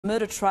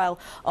Murder trial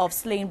of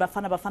slain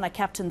Bafana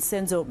captain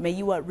Senzo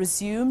Meyiwa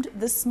resumed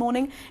this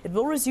morning. It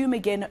will resume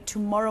again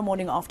tomorrow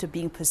morning after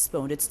being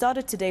postponed. It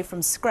started today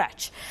from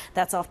scratch.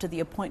 That's after the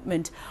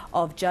appointment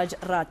of Judge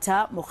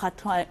Ratha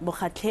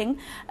Mokgoatlheng.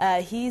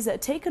 He's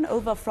taken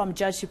over from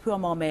Judge Ratha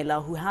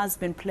Mokgoatlheng, who has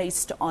been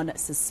placed on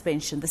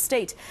suspension. The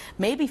state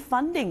may be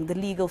funding the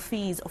legal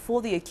fees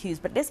for the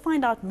accused, but let's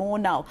find out more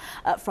now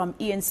from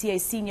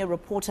eNCA senior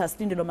reporter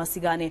Silindelo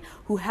Masikane,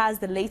 who has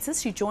the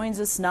latest. She joins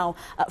us now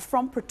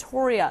from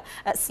Pretoria.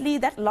 Slee,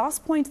 that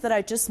last point that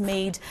I just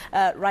made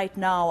right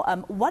now,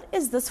 what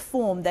is this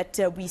form that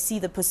we see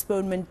the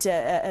postponement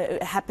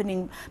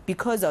happening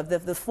because of,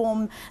 the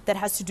form that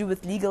has to do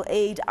with legal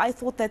aid? I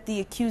thought that the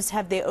accused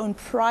have their own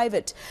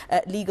private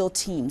legal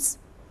teams.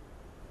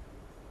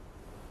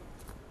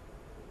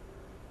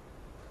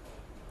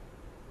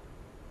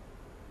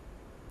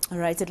 All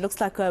right, it looks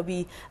like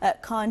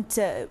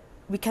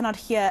we cannot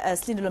hear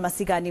Silindelo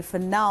Masikane for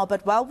now,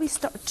 but while we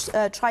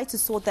try to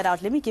sort that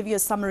out, let me give you a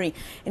summary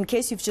in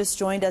case you've just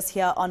joined us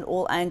here on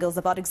All Angles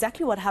about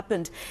exactly what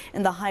happened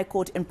in the High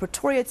Court in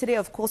Pretoria today.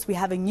 Of course, we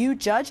have a new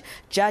judge,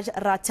 Judge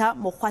Ratha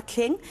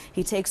Mokgoatlheng.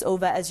 He takes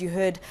over, as you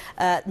heard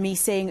me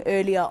saying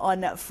earlier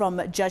on,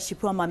 from Judge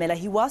Ratha Mokgoatlheng.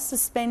 He was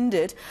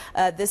suspended,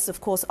 this of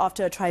course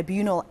after a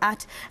tribunal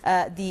at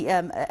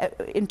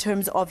in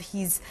terms of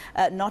his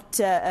not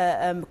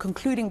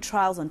concluding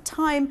trials on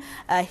time.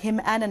 Him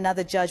and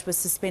another judge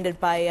was suspended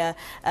by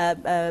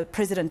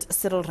President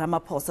Cyril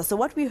Ramaphosa. So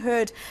what we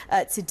heard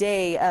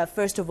today,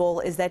 first of all,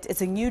 is that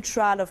it's a new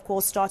trial, of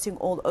course, starting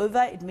all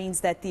over. It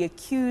means that the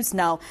accused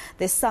now,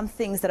 there's some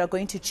things that are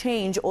going to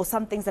change or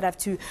some things that have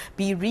to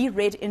be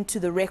reread into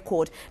the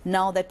record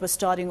now that we're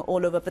starting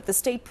all over. But the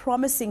state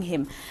promising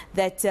him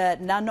that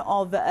none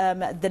of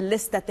the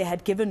list that they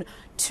had given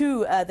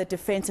to the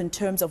defense in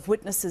terms of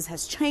witnesses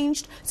has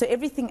changed. So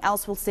everything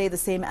else will stay the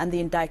same and the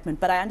indictment.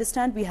 But I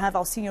understand we have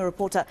our senior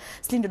reporter,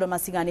 Silindelo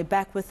Masikane,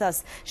 back with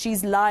us.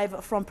 She's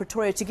live from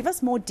Pretoria to give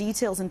us more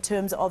details in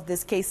terms of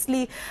this case.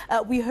 Lee,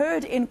 we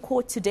heard in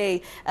court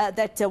today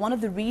that one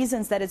of the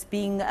reasons that it's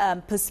being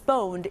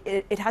postponed,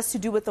 it has to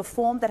do with a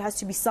form that has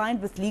to be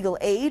signed with legal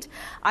aid.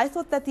 I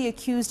thought that the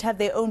accused have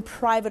their own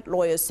private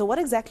lawyers. So what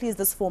exactly is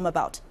this form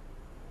about?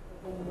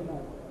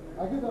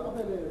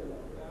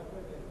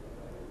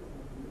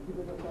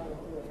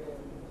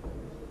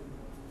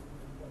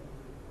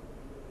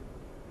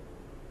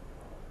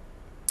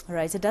 All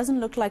right, it doesn't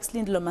look like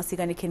Silindelo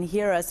Masikane can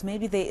hear us.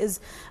 Maybe there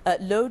is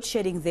load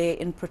shedding there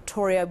in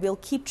Pretoria. We'll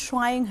keep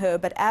trying her.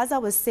 But as I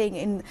was saying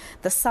in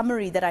the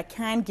summary that I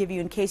can give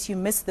you in case you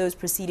missed those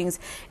proceedings,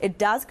 it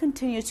does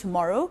continue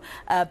tomorrow.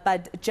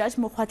 But Judge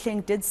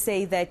Mokgoatlheng did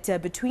say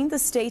that between the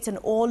state and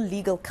all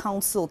legal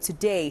counsel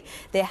today,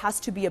 there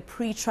has to be a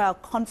pre-trial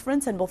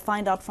conference. And we'll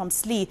find out from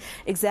Slee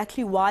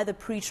exactly why the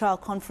pre-trial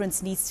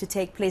conference needs to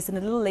take place. And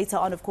a little later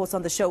on, of course,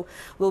 on the show,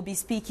 we'll be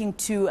speaking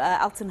to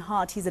Alton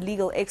Hart. He's a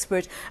legal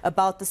expert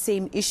about the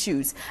same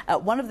issues.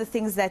 One of the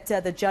things that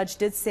the judge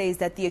did say is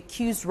that the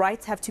accused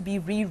rights have to be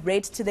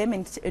reread to them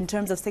in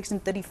terms of Section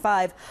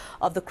 35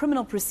 of the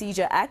Criminal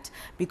Procedure Act,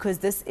 because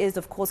this is,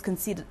 of course,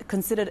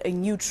 considered a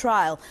new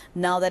trial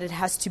now that it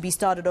has to be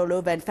started all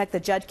over. In fact, the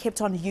judge kept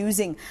on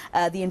using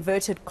the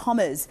inverted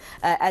commas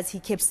as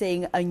he kept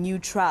saying a new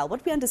trial.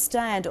 What we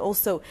understand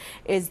also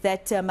is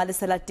that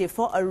Malesela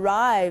Tefo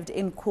arrived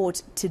in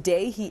court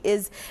today. He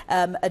is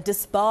a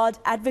disbarred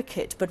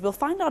advocate, but we'll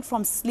find out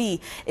from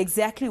Slee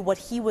exactly what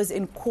he was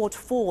in court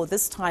for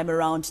this time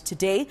around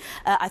today.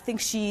 I think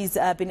she's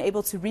been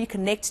able to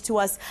reconnect to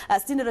us.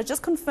 Silindelo,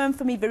 just confirm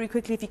for me very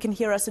quickly if you can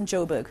hear us in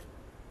Joburg.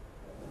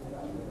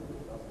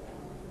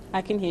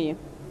 I can hear you.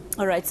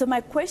 All right. So my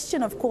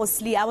question, of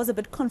course, Lee, I was a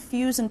bit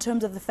confused in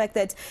terms of the fact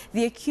that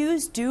the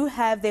accused do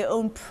have their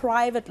own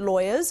private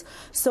lawyers.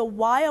 So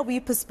why are we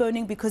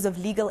postponing because of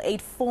legal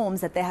aid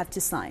forms that they have to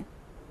sign?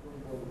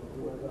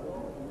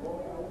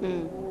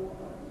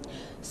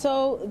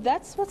 So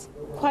that's what's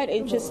quite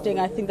interesting.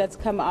 I think that's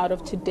come out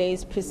of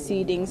today's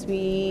proceedings.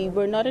 We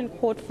were not in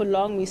court for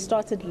long. We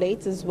started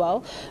late as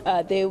well.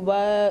 There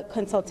were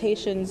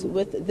consultations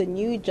with the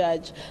new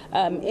judge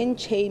in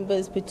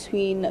chambers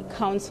between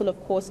counsel, of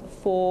course,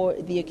 for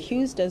the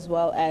accused as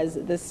well as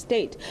the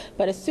state.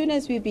 But as soon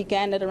as we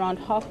began at around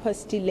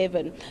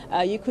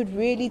 11:30, you could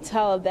really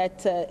tell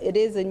that it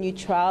is a new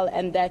trial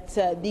and that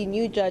the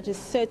new judge is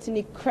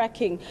certainly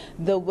cracking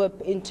the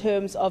whip in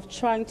terms of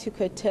trying to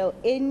curtail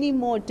any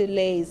more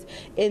delays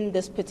in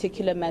this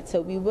particular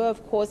matter. We were,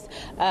 of course,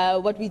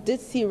 what we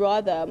did see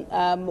rather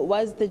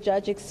was the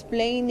judge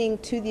explaining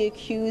to the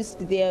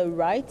accused their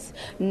rights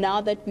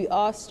now that we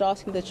are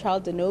starting the trial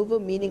de novo,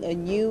 meaning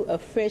anew,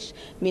 afresh,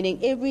 meaning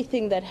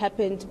everything that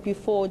happened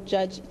before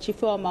Judge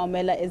Ratha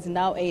Mokgoatlheng is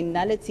now a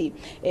nullity.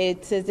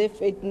 It's as if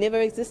it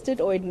never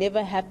existed or it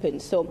never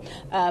happened. So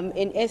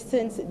in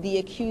essence, the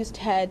accused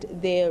had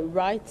their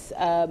rights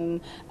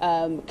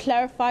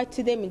clarified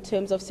to them in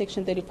terms of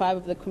Section 35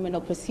 of the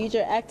Criminal Procedure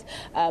Disclosure Act.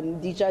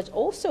 The judge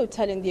also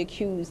telling the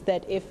accused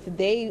that if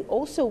they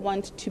also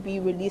want to be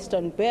released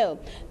on bail,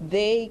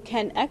 they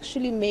can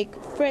actually make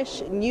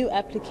fresh new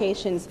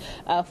applications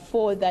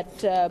for that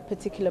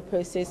particular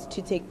process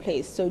to take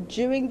place. So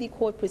during the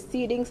court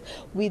proceedings,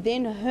 we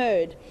then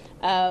heard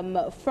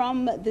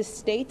from the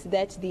state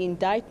that the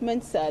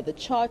indictments, the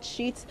charge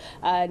sheets,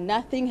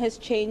 nothing has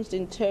changed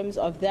in terms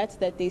of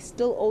that they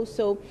still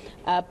also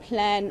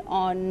plan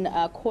on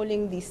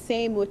calling the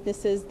same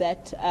witnesses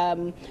that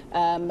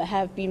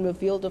have been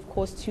revealed, of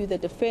course, to the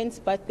defense,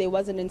 but there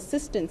was an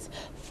insistence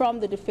from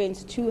the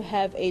defense to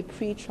have a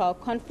pre-trial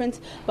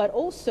conference, but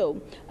also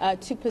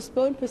to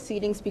postpone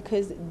proceedings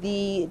because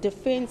the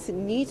defense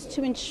needs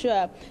to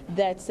ensure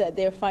that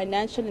their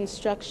financial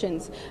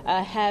instructions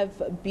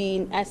have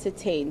been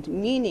ascertained,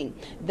 meaning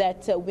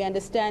that we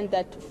understand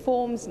that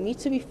forms need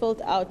to be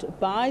filled out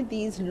by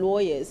these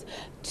lawyers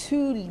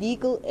to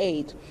legal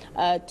aid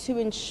to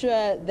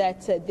ensure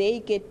that they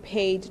get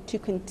paid to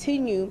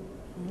continue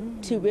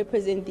to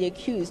represent the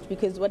accused,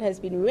 because what has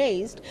been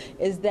raised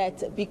is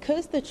that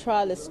because the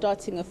trial is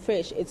starting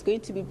afresh, it's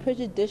going to be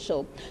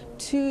prejudicial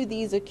to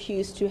these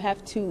accused to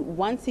have to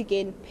once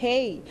again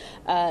pay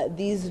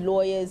these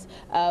lawyers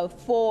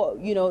for,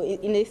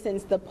 in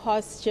essence, the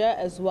posture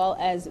as well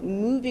as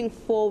moving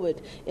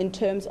forward in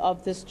terms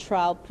of this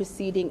trial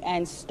proceeding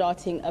and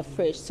starting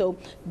afresh. So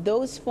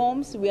those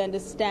forms, we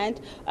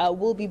understand,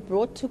 will be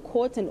brought to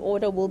court. An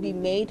order will be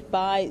made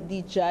by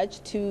the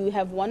judge to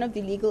have one of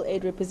the legal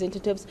aid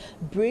representatives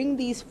bring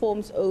these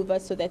forms over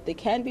so that they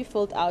can be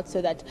filled out,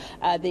 so that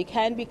there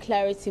can be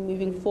clarity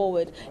moving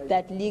forward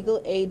that legal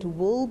aid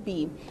will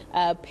be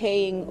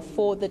paying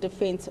for the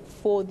defense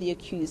for the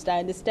accused. I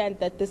understand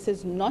that this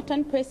is not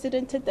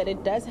unprecedented, that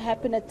it does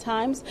happen at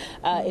times.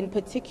 In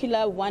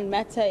particular, one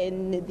matter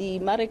in the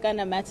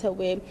Marikana matter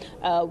where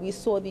we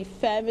saw the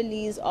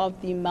families of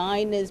the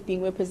minors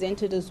being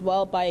represented as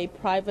well by a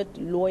private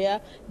lawyer.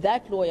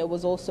 That lawyer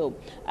was also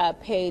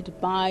paid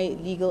by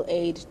legal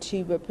aid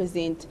to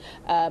represent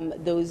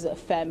those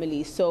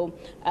families. So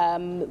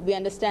we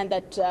understand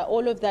that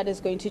all of that is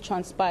going to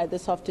transpire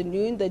this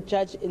afternoon. The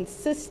judge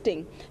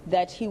insisting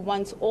that he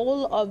wants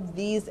all of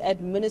these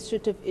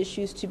administrative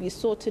issues to be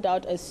sorted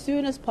out as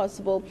soon as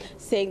possible,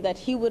 saying that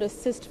he would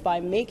assist by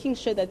making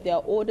sure that there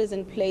are orders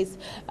in place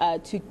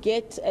to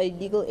get a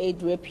legal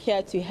aid rep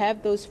here to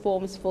have those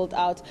forms filled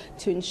out,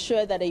 to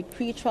ensure that a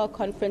pre-trial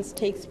conference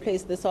takes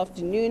place this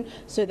afternoon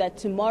so that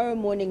tomorrow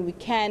morning we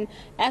can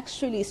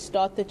actually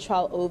start the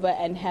trial over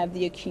and have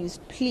the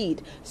accused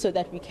plead so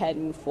that we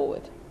can move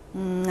forward.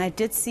 I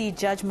did see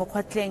Judge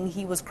Mokgoatlheng.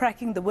 He was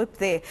cracking the whip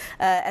there.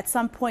 At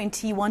some point,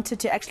 he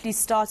wanted to actually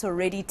start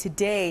already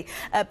today.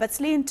 But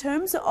Slee, in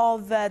terms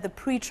of the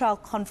pre-trial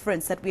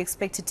conference that we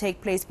expect to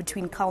take place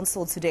between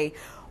counsel today,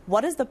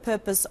 what is the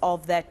purpose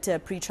of that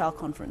pre-trial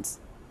conference?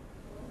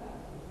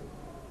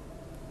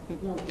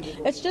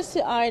 It's just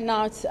to iron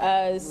out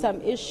some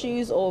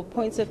issues or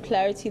points of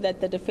clarity that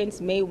the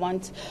defense may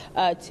want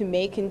to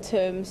make in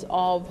terms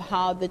of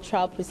how the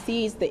trial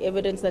proceeds, the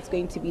evidence that's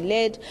going to be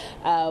led.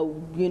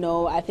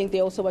 I think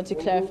they also want to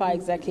clarify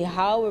exactly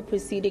how we're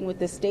proceeding with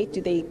the state.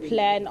 Do they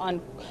plan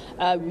on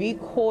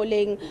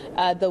recalling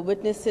the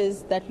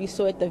witnesses that we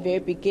saw at the very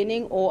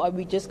beginning, or are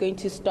we just going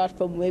to start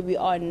from where we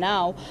are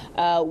now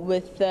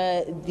with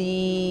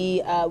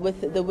the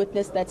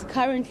witness that's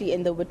currently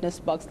in the witness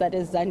box, that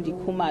is Zandi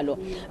Kumalo?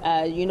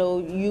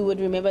 You would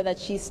remember that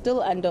she's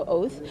still under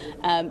oath,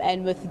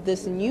 and with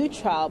this new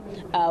trial,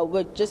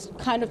 we're just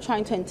kind of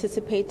trying to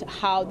anticipate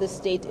how the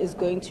state is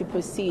going to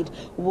proceed.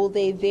 Will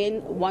they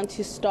then want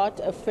to start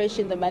afresh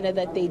in the manner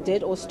that they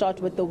did, or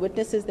start with the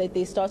witnesses that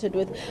they started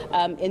with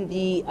in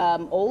the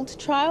old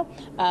trial,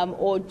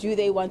 or do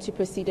they want to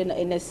proceed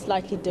in a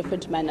slightly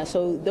different manner?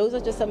 So those are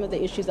just some of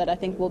the issues that I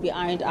think will be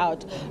ironed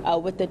out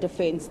with the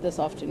defense this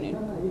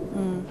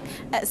afternoon.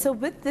 So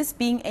with this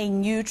being a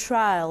new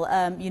trial,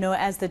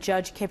 as the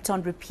judge kept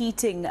on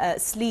repeating,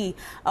 Slee,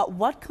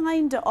 what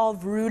kind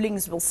of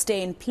rulings will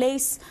stay in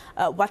place?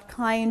 What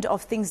kind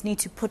of things need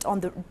to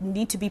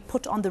be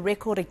put on the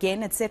record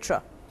again,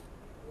 etc.?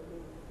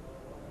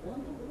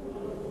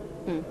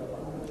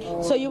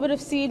 So you would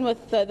have seen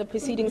with the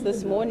proceedings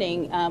this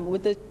morning,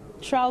 with the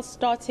trial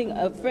starting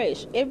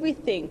afresh,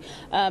 everything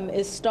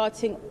is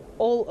starting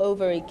all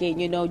over again.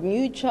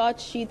 New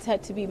charge sheets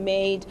had to be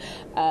made,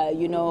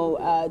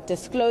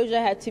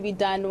 disclosure had to be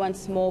done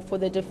once more for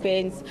the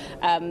defense,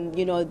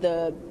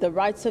 the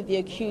rights of the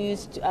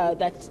accused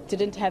that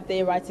didn't have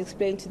their rights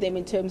explained to them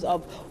in terms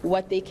of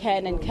what they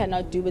can and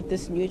cannot do with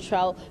this new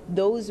trial,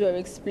 those were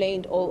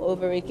explained all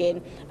over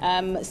again.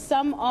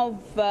 Some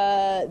of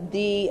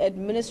the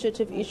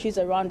administrative issues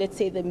around, let's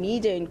say, the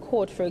media in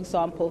court, for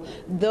example,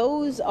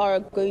 those are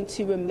going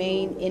to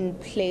remain in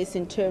place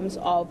in terms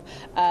of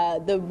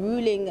the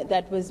ruling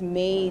that was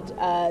made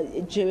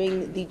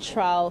during the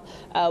trial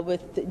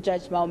with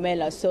Judge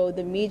Maumela. So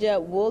the media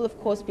will, of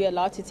course, be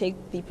allowed to take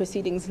the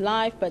proceedings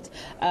live, but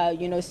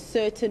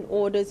certain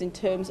orders in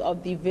terms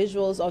of the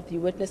visuals of the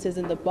witnesses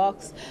in the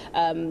box,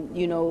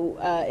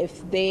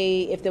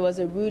 if there was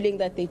a ruling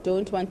that they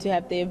don't want to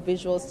have their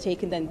visuals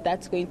taken, then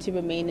that's going to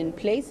remain in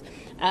place.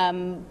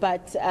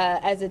 But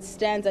as it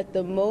stands at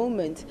the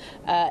moment,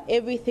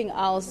 everything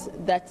else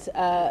that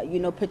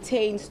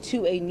pertains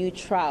to a new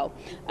trial,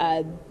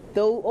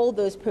 though all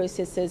those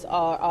processes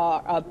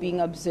are being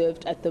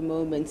observed at the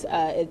moment.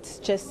 It's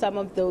just some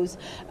of those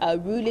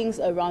rulings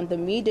around the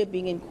media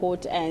being in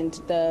court and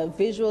the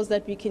visuals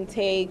that we can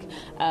take,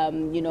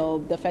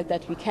 the fact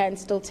that we can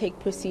still take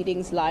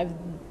proceedings live.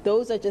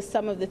 Those are just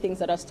some of the things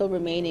that are still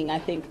remaining, I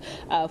think,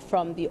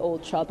 from the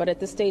old trial. But at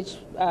this stage,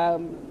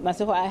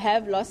 Masego, I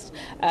have lost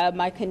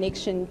my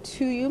connection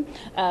to you.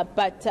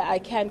 But I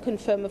can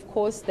confirm, of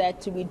course,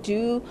 that we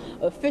do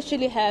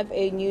officially have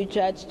a new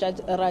judge,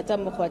 Judge Ratha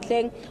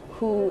Mokgoatlheng,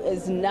 who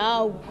is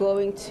now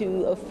going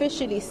to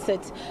officially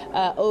sit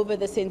over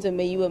the Senzo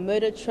Meyiwa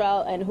murder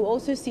trial, and who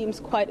also seems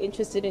quite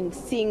interested in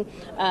seeing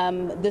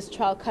this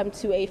trial come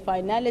to a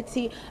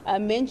finality,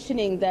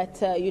 mentioning that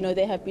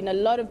there have been a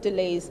lot of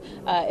delays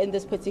in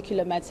this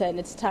particular matter, and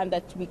it's time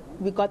that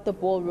we got the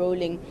ball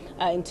rolling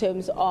in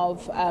terms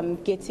of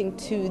getting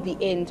to the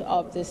end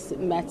of this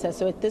matter.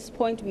 So at this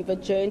point, we've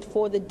adjourned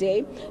for the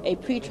day. A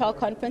pre-trial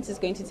conference is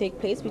going to take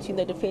place between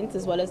the defense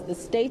as well as the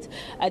state.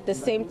 At the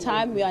same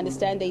time, we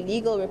understand a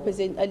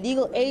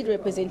legal aid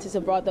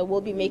representative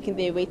will be making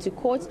their way to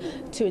court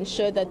to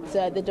ensure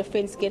that the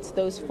defense gets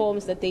those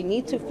forms that they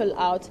need to fill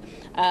out,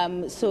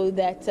 so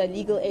that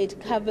legal aid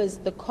covers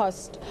the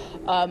cost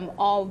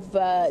of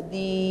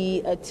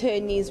the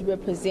attorneys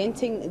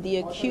representing the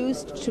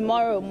accused.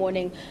 Tomorrow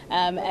morning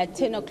at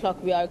 10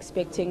 o'clock, we are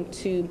expecting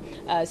to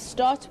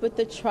start with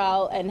the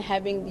trial and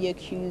having the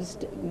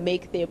accused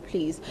make their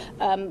pleas.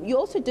 You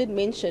also did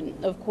mention,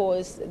 of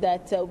course,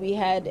 that we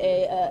had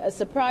a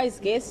surprise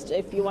guest,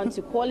 if you want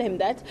to call him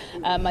that,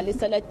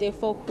 Malisala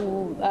Tefo,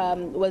 who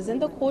was in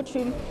the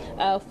courtroom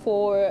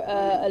for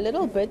a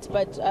little bit,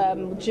 but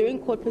during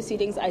court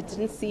proceedings I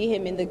didn't see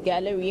him in the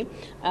gallery.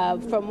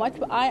 From what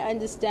I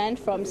understand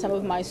from some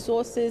of my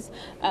sources,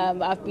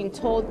 I've been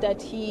told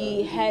that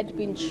he had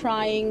been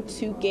trying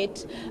to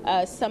get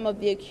some of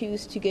the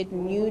accused to get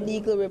new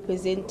legal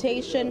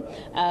representation,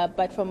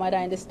 but from what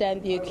I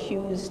understand, the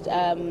accused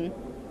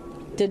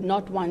did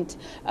not want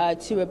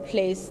to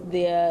replace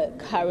their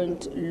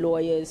current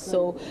lawyers.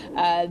 So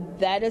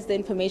that is the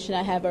information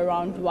I have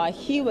around why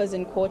he was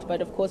in court.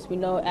 But of course, we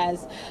know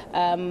as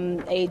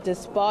a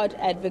disbarred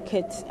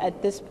advocate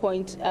at this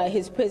point,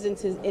 his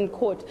presence in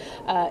court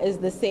is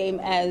the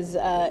same as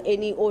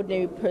any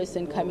ordinary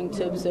person coming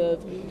to observe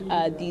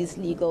these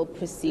legal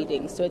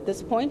proceedings. So at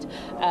this point,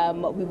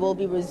 we will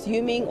be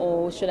resuming,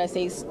 or should I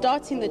say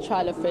starting the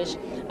trial afresh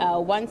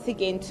once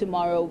again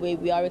tomorrow, where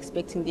we are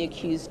expecting the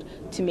accused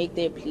to make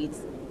their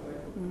pleas.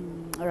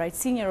 All right,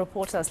 senior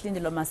reporter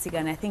Silindelo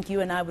Masikane, I think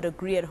you and I would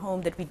agree at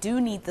home that we do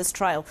need this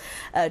trial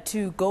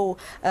to go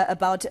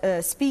about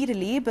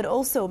speedily, but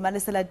also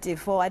Malisela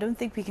Tefo, I don't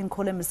think we can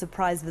call him a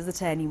surprise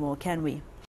visitor anymore, can we?